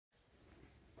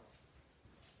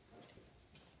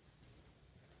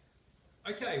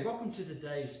Okay, welcome to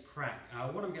today's prac.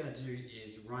 What I'm going to do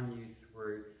is run you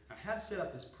through how to set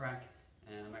up this prac,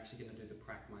 and I'm actually going to do the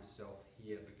prac myself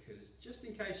here because just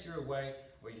in case you're away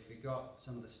or you forgot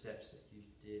some of the steps that you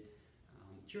did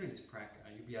during this prac,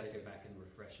 you'll be able to go back and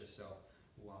refresh yourself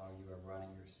while you are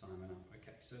running your assignment up.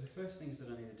 Okay, so the first things that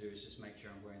I need to do is just make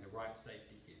sure I'm wearing the right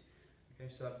safety gear.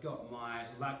 Okay, so I've got my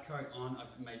lab coat on.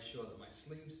 I've made sure that my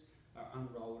sleeves are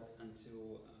unrolled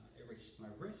until it reaches my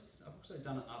wrists. I've also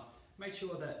done it up. Make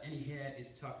sure that any hair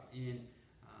is tucked in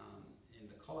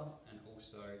the collar, and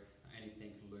also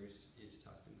anything loose is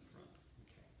tucked in the front.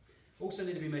 Okay. Also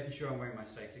need to be making sure I'm wearing my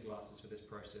safety glasses for this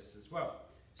process as well.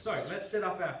 So let's set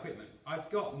up our equipment. I've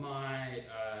got my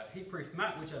heat-proof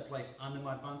mat, which I place under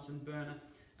my Bunsen burner.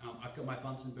 I've got my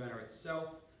Bunsen burner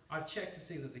itself. I've checked to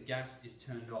see that the gas is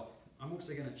turned off. I'm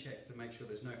also going to check to make sure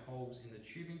there's no holes in the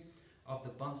tubing of the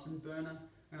Bunsen burner.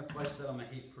 I'm going to place that on my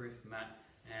heat-proof mat,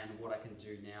 and what I can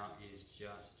do now is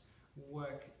just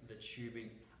work the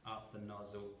tubing up the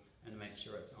nozzle and make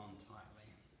sure it's on tightly.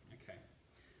 Okay.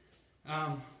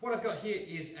 What I've got here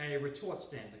is a retort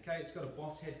stand. Okay, it's got a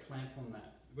boss head clamp on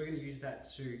that. We're going to use that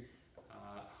to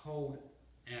hold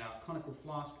our conical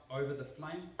flask over the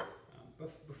flame.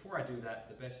 Before I do that,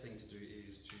 the best thing to do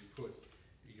is to put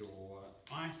your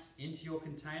ice into your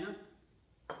container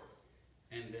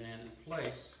and then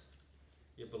place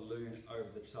your balloon over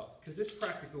the top, because this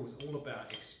practical is all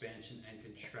about expansion and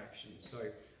contraction. So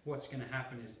what's going to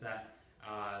happen is that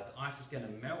the ice is going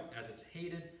to melt as it's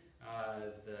heated.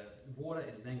 The water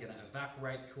is then going to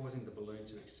evaporate, causing the balloon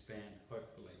to expand,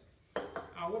 hopefully.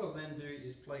 What I'll then do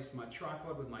is place my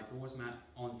tripod with my gauze mat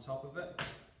on top of it.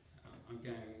 I'm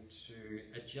going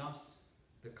to adjust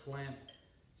the clamp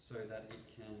so that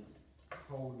it can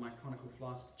hold my conical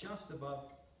flask just above.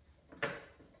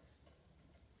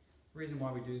 The reason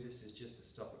why we do this is just to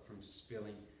stop it from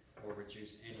spilling or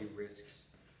reduce any risks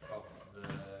of the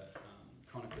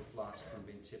conical flask from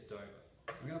being tipped over.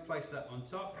 I'm going to place that on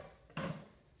top.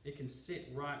 It can sit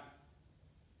right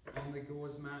on the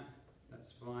gauze mat,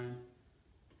 that's fine.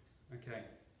 Okay.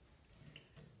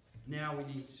 Now we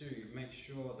need to make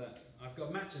sure that I've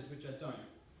got matches, which I don't.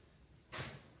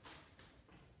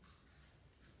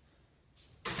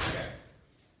 Okay.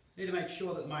 Need to make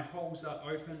sure that my holes are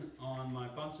open on my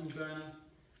Bunsen burner.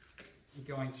 I'm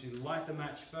going to light the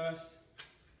match first,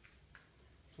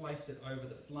 place it over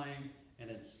the flame, and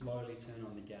then slowly turn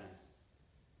on the gas.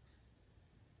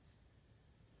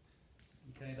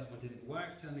 Okay, that one didn't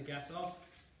work. Turn the gas off.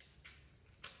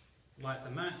 Light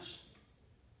the match.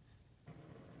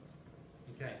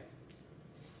 Okay.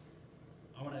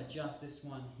 I want to adjust this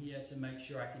one here to make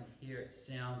sure I can hear it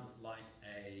sound like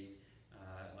a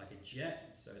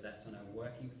jet. So that's on a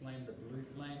working flame, the blue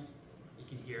flame. You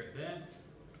can hear it there.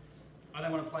 I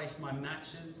then want to place my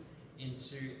matches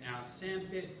into our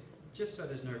sandpit, just so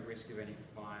there's no risk of any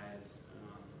fires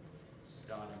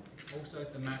starting. Also,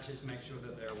 the matches, make sure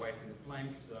that they're away from the flame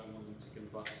because I don't want them to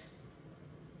combust.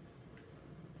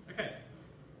 Okay,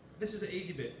 this is the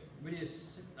easy bit. We need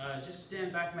to just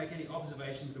stand back, make any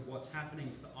observations of what's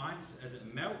happening to the ice as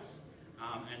it melts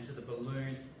and to the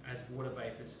balloon as water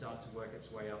vapors start to work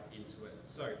its way up into it.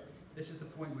 So this is the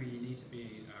point where you need to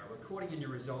be recording in your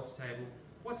results table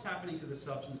what's happening to the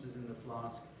substances in the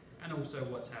flask and also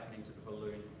what's happening to the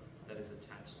balloon that is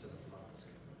attached to the flask.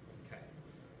 Okay.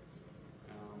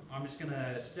 I'm just going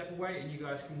to step away and you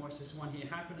guys can watch this one here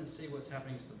happen and see what's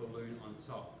happening to the balloon on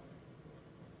top.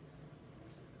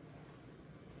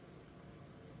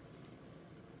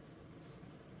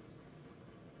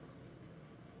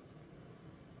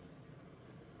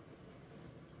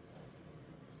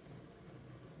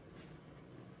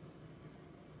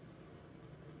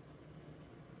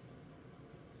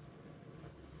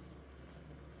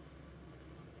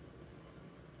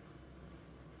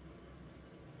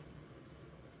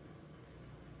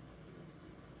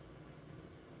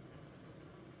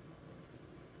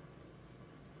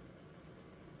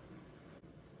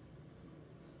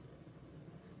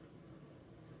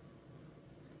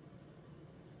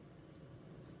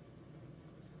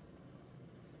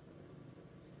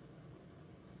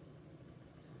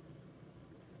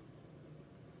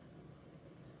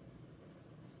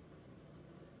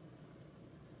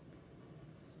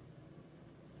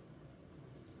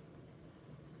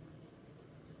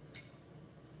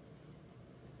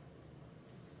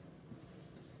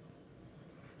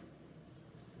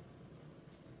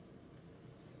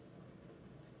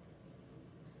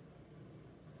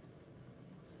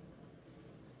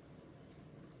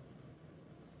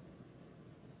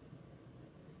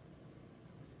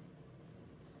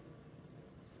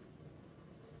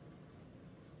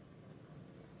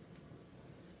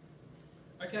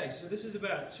 Okay, so this is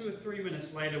about 2 or 3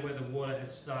 minutes later where the water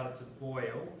has started to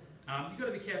boil. You've got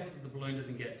to be careful that the balloon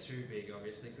doesn't get too big,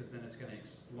 obviously, because then it's going to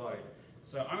explode.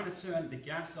 So I'm going to turn the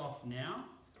gas off now.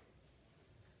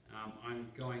 I'm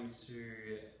going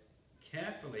to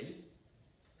carefully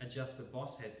adjust the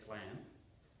boss head clamp.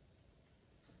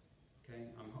 Okay,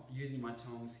 I'm using my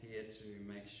tongs here to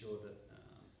make sure that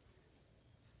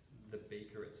the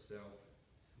beaker itself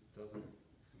doesn't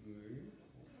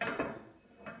move.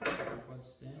 Tripod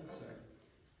stand, so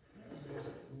just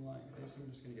like this. I'm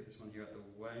just going to get this one here out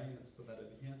the way. Let's put that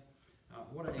over here.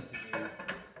 What I need to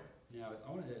do now is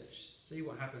I want to see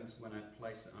what happens when I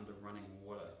place it under running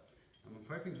water. I'm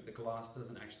hoping that the glass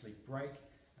doesn't actually break.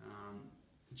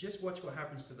 Just watch what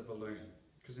happens to the balloon,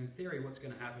 because in theory what's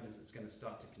going to happen is it's going to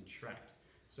start to contract.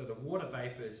 So the water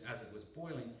vapors, as it was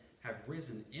boiling, have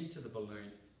risen into the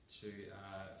balloon to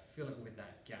fill it with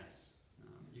that gas.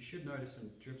 You should notice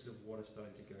some drips of water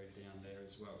starting to go down there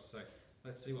as well. So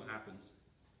let's see what happens.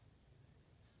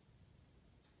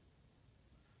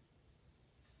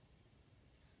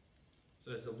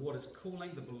 So as the water's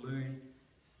cooling, the balloon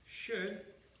should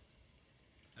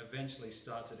eventually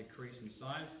start to decrease in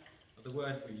size. But the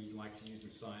word we like to use in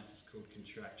science is called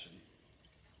contraction.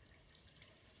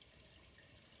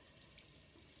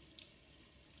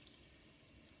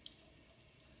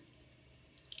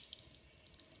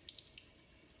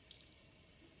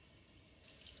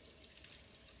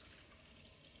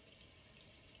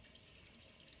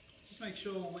 Just make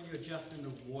sure when you're adjusting the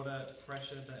water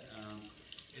pressure that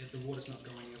the water's not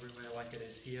going everywhere like it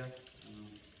is here.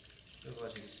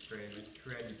 Otherwise you just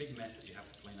create a big mess that you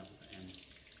have to clean up at the end.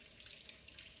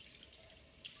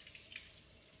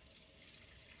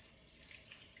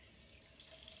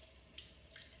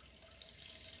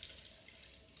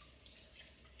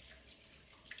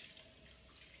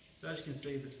 So as you can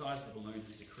see, the size of the balloon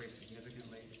has decreased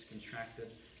significantly. It's contracted.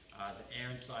 The air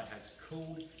inside has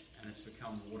cooled and it's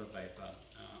become water vapor.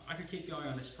 I could keep going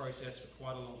on this process for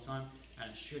quite a long time,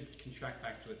 and it should contract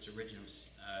back to its original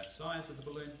size of the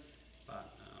balloon,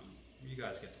 but you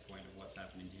guys get the point of what's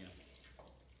happening here.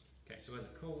 Okay, so as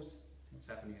it cools, what's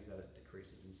happening is that it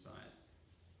decreases in size.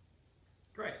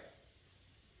 Great.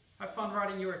 Have fun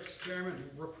writing your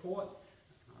experiment report.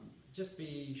 Just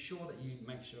be sure that you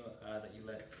make sure that you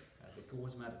let the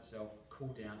gauze mat itself cool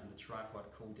down and the tripod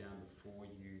cool down before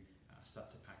you start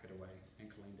to pack it away and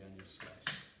clean down your space.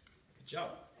 Good job.